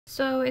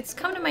So it's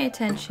come to my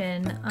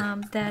attention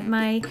that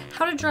my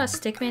how to draw a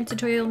stickman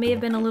tutorial may have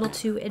been a little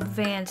too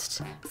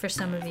advanced for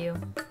some of you.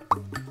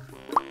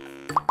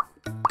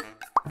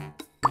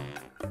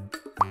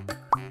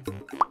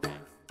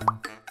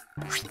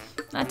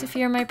 Not to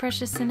fear, my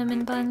precious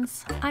cinnamon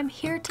buns, I'm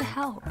here to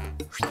help.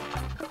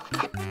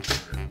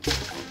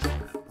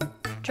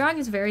 Drawing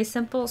is very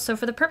simple, so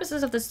for the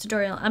purposes of this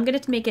tutorial, I'm going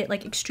to make it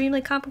like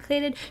extremely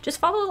complicated. Just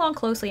follow along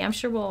closely. I'm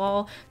sure we'll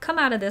all come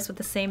out of this with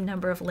the same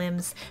number of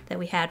limbs that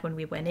we had when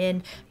we went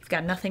in. You've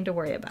got nothing to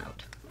worry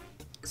about.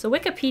 So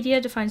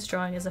Wikipedia defines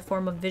drawing as a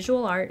form of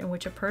visual art in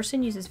which a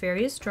person uses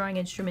various drawing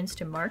instruments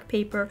to mark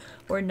paper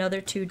or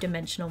another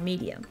two-dimensional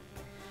medium.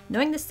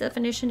 Knowing this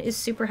definition is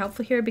super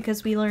helpful here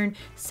because we learn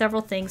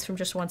several things from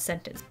just one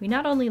sentence. We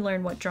not only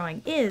learn what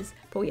drawing is,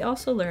 but we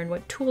also learn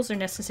what tools are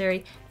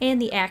necessary and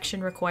the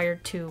action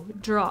required to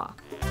draw.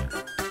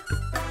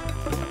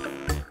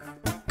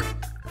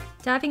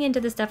 Diving into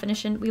this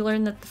definition, we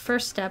learn that the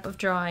first step of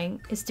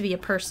drawing is to be a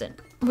person,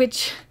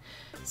 which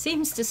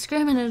seems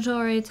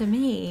discriminatory to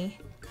me,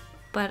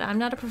 but I'm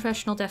not a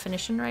professional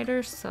definition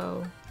writer,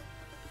 so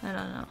I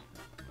don't know.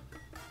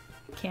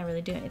 Can't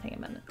really do anything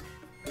about it.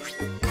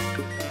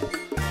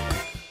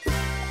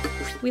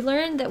 We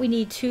learned that we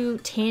need two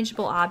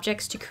tangible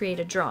objects to create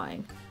a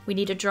drawing. We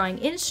need a drawing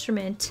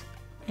instrument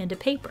and a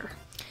paper.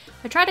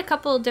 I tried a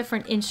couple of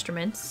different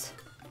instruments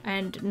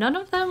and none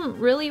of them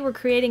really were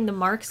creating the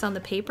marks on the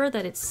paper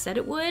that it said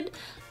it would.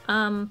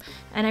 And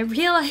I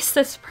realized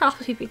that's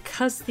probably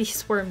because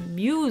these were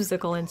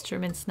musical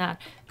instruments,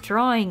 not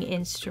drawing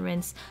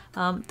instruments.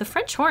 The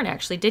French horn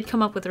actually did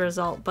come up with a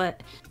result,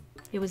 but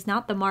it was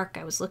not the mark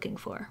I was looking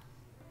for.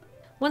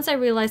 Once I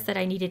realized that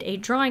I needed a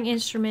drawing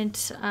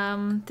instrument,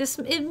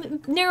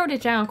 it narrowed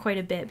it down quite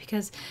a bit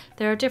because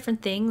there are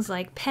different things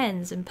like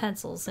pens and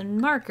pencils and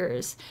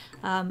markers,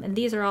 and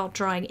these are all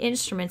drawing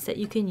instruments that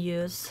you can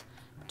use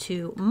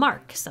to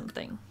mark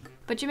something.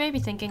 But you may be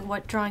thinking,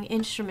 what drawing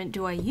instrument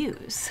do I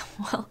use?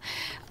 Well,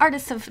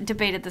 artists have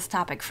debated this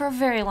topic for a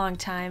very long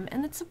time,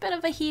 and it's a bit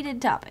of a heated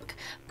topic.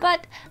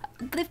 But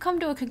they've come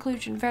to a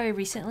conclusion very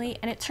recently,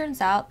 and it turns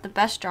out the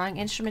best drawing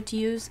instrument to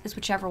use is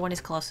whichever one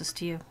is closest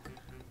to you.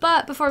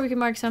 But before we can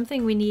mark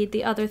something, we need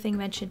the other thing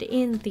mentioned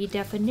in the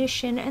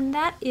definition, and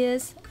that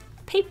is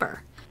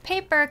paper.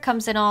 Paper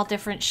comes in all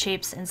different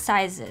shapes and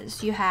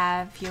sizes. You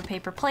have your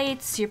paper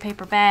plates, your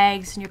paper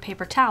bags, and your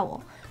paper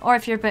towel. Or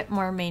if you're a bit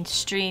more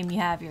mainstream, you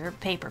have your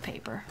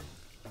paper.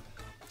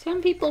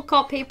 Some people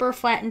call paper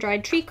flat and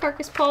dried tree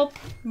carcass pulp,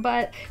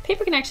 but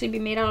paper can actually be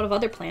made out of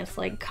other plants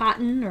like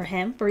cotton or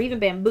hemp or even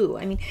bamboo.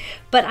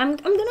 But I'm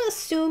gonna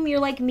assume you're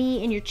like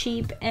me and you're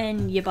cheap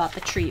and you bought the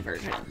tree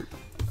version.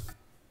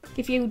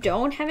 If you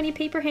don't have any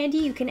paper handy,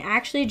 you can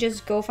actually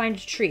just go find a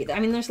tree.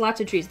 There's lots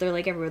of trees. They're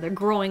like everywhere. They're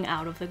growing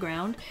out of the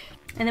ground.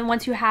 And then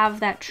once you have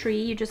that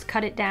tree, you just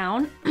cut it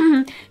down.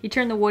 You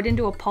turn the wood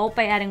into a pulp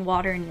by adding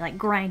water and you like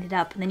grind it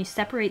up. And then you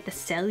separate the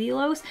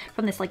cellulose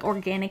from this like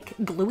organic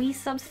gluey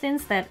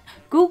substance that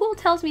Google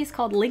tells me is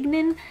called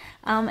lignin.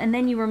 And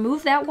then you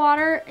remove that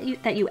water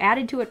that you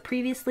added to it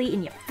previously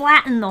and you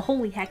flatten the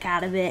holy heck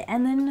out of it.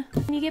 And then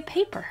you get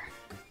paper.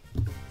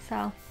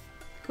 So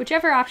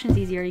whichever option's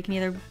easier, you can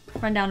either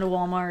run down to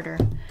Walmart or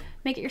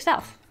make it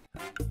yourself.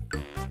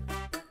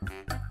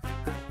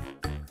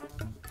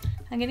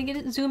 I'm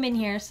gonna zoom in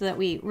here so that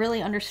we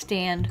really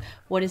understand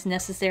what is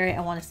necessary. I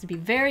want this to be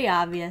very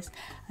obvious.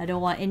 I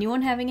don't want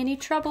anyone having any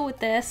trouble with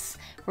this.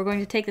 We're going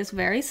to take this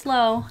very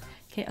slow.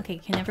 Okay,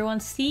 can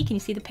everyone see? Can you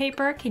see the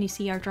paper? Can you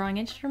see our drawing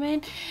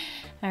instrument?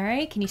 All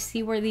right, can you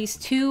see where these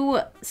two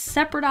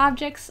separate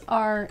objects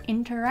are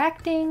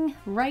interacting?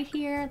 Right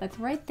here, that's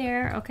right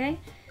there, okay?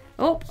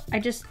 Oh,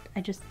 do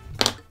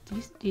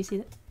you see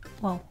that?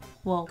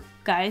 Whoa,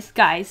 guys.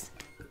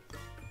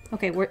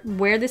 Okay,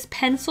 where this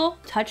pencil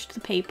touched the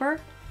paper,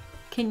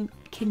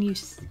 I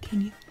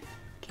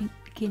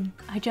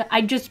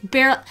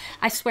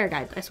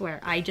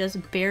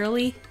just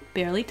barely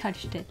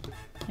touched it,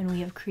 and we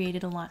have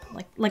created a line,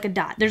 like a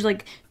dot.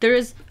 There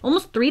is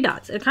almost 3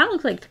 dots. It kind of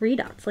looks like 3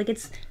 dots. Like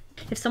if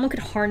someone could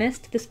harness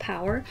this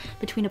power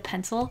between a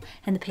pencil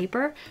and the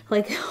paper,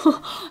 like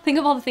think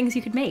of all the things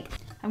you could make.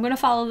 I'm gonna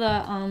follow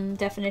the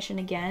definition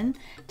again,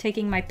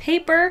 taking my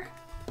paper,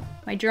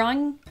 my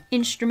drawing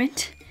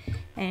instrument,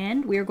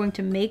 and we are going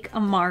to make a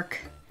mark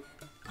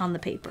on the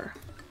paper.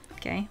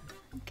 Okay.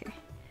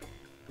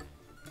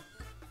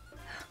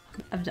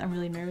 I'm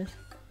really nervous.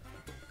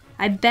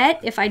 I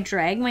bet if I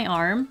drag my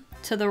arm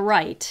to the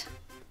right,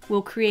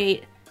 we'll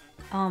create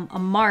a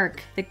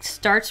mark that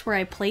starts where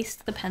I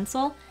placed the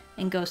pencil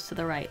and goes to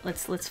the right.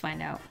 Let's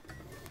find out.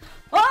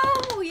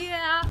 Oh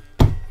yeah!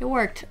 It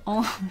worked.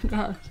 Oh my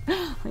gosh.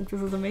 Like,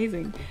 this is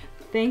amazing.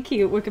 Thank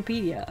you,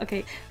 Wikipedia.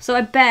 Okay, so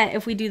I bet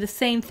if we do the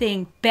same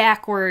thing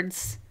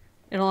backwards,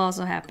 it'll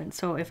also happen.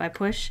 So if I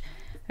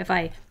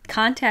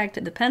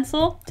contact the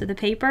pencil to the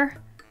paper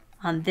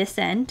on this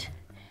end,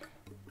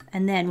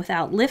 and then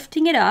without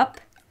lifting it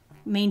up,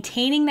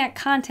 maintaining that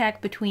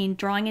contact between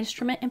drawing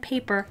instrument and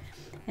paper,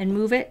 and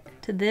move it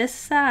to this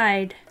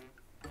side,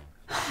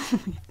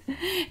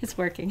 It's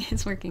working.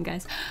 It's working,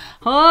 guys.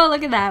 Oh,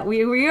 look at that.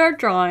 We are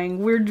drawing.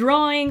 We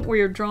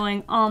are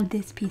drawing on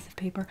this piece of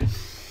paper.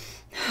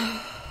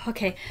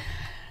 Okay.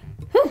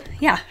 Whew,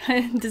 yeah.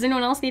 Does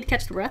anyone else need to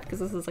catch the breath? Because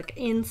this is like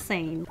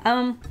insane.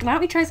 Why don't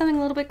we try something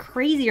a little bit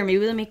crazier? Maybe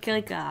we'll make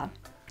like a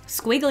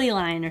squiggly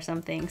line or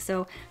something.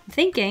 So I'm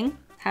thinking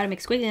how to make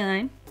a squiggly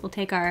line. We'll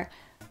take our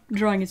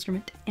drawing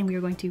instrument and we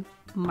are going to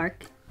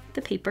mark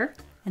the paper,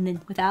 and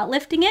then without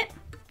lifting it,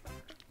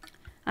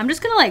 I'm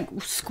just gonna like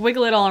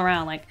squiggle it all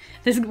around like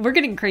this. We're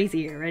getting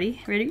crazy here.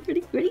 Ready? Ready?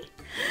 Ready? Ready?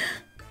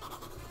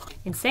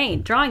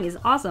 Insane. Drawing is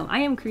awesome. I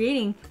am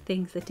creating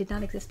things that did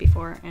not exist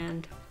before,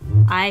 and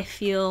I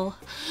feel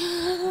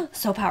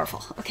so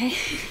powerful. Okay.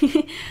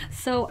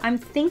 So I'm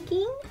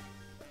thinking,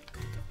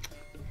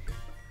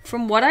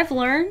 from what I've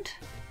learned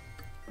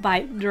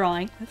by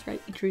drawing, that's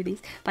right, I drew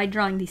these, by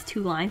drawing these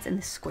two lines and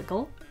this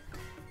squiggle,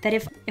 that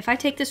if I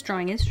take this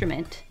drawing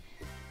instrument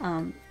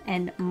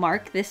and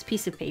mark this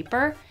piece of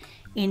paper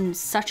in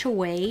such a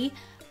way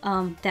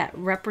that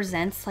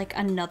represents like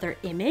another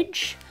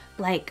image,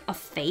 like a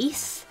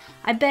face,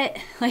 I bet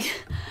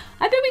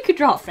we could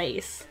draw a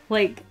face.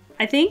 Like,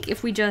 I think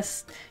if we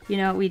just, you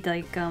know, we'd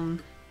like, I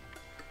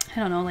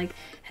don't know, like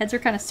heads are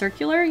kind of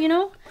circular, you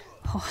know?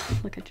 Oh,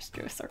 look, I just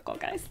drew a circle,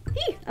 guys.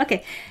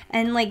 Okay,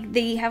 and like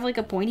they have like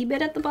a pointy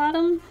bit at the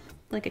bottom,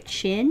 like a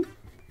chin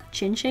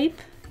shape,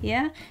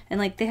 yeah? And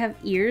like they have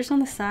ears on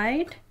the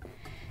side,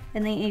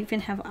 and they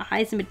even have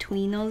eyes in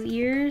between those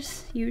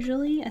ears,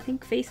 usually. I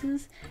think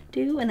faces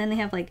do. And then they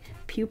have like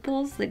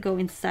pupils that go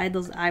inside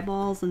those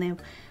eyeballs, and they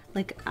have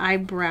like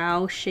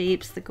eyebrow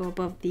shapes that go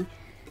above the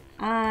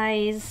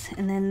eyes.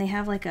 And then they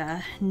have like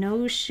a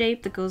nose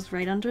shape that goes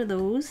right under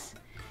those,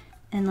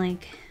 and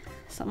like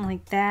something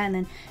like that. And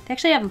then they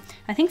actually have,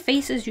 I think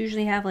faces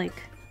usually have like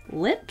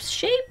lips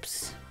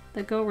shapes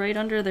that go right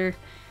under their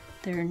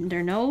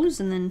nose.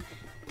 And then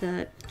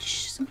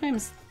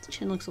sometimes the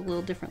chin looks a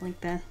little different like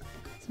that.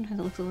 Sometimes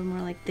it looks a little more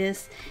like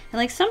this. And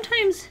like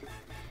sometimes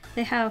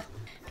they have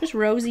just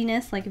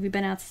rosiness, like if you've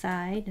been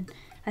outside. And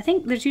I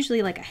think there's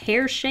usually like a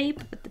hair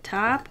shape at the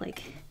top,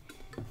 like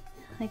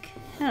I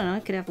don't know,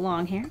 it could have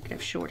long hair, it could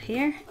have short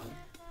hair.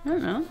 I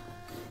don't know.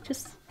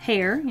 Just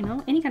hair, you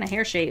know, any kind of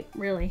hair shape,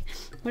 really.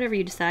 Whatever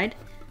you decide.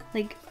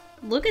 Like,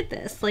 look at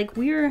this. Like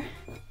we're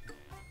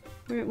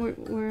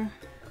drawing.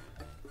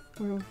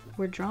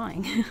 We're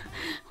drawing.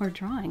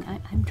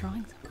 I'm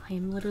drawing. I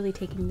am literally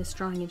taking this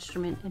drawing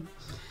instrument and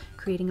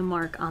creating a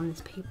mark on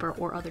this paper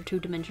or other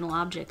two-dimensional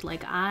object.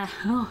 Like,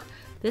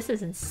 this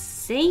is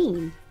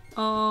insane.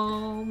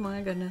 Oh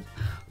my goodness.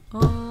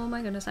 Oh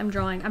my goodness. I'm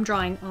drawing.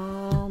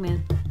 Oh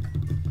man.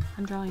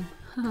 I'm drawing.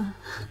 I'm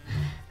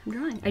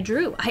drawing. I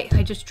drew.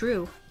 I just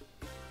drew.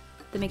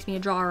 That makes me a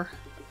drawer.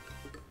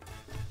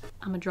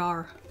 I'm a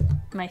drawer.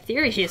 My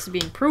theory is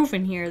being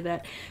proven here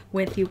that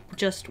with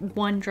just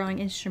one drawing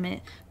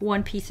instrument,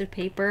 one piece of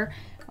paper,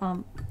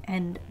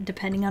 and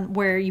depending on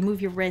where you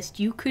move your wrist,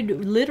 you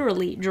could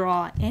literally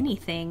draw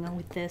anything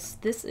with this.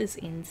 This is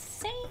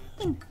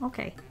insane.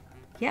 Okay.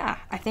 Yeah,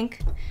 I think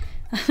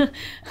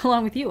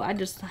along with you, I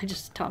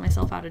just taught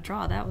myself how to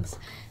draw. That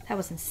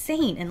was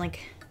insane. And like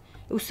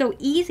it was so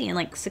easy and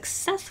like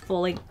successful.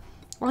 Like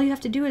all you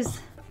have to do is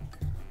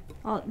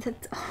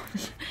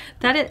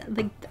that is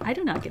like, I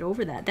do not get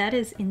over that. That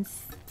is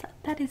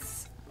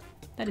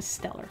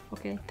stellar.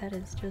 Okay, that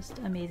is just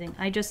amazing.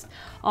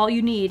 All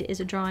you need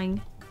is a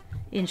drawing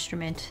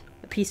instrument,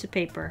 a piece of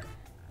paper,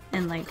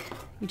 and like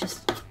you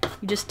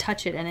just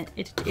touch it and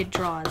it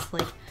draws.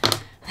 Like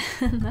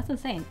that's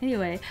insane.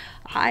 Anyway,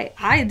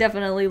 I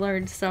definitely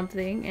learned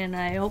something, and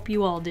I hope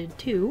you all did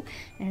too.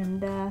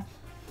 And I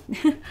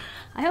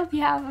hope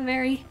you have a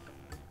very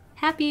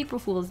happy April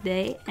Fool's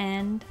Day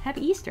and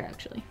happy Easter,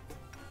 actually.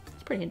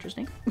 It's pretty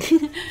interesting.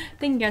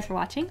 Thank you guys for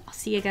watching. I'll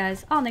see you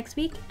guys all next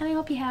week, and I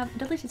hope you have a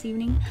delicious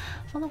evening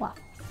full of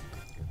waffles.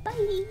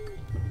 Bye!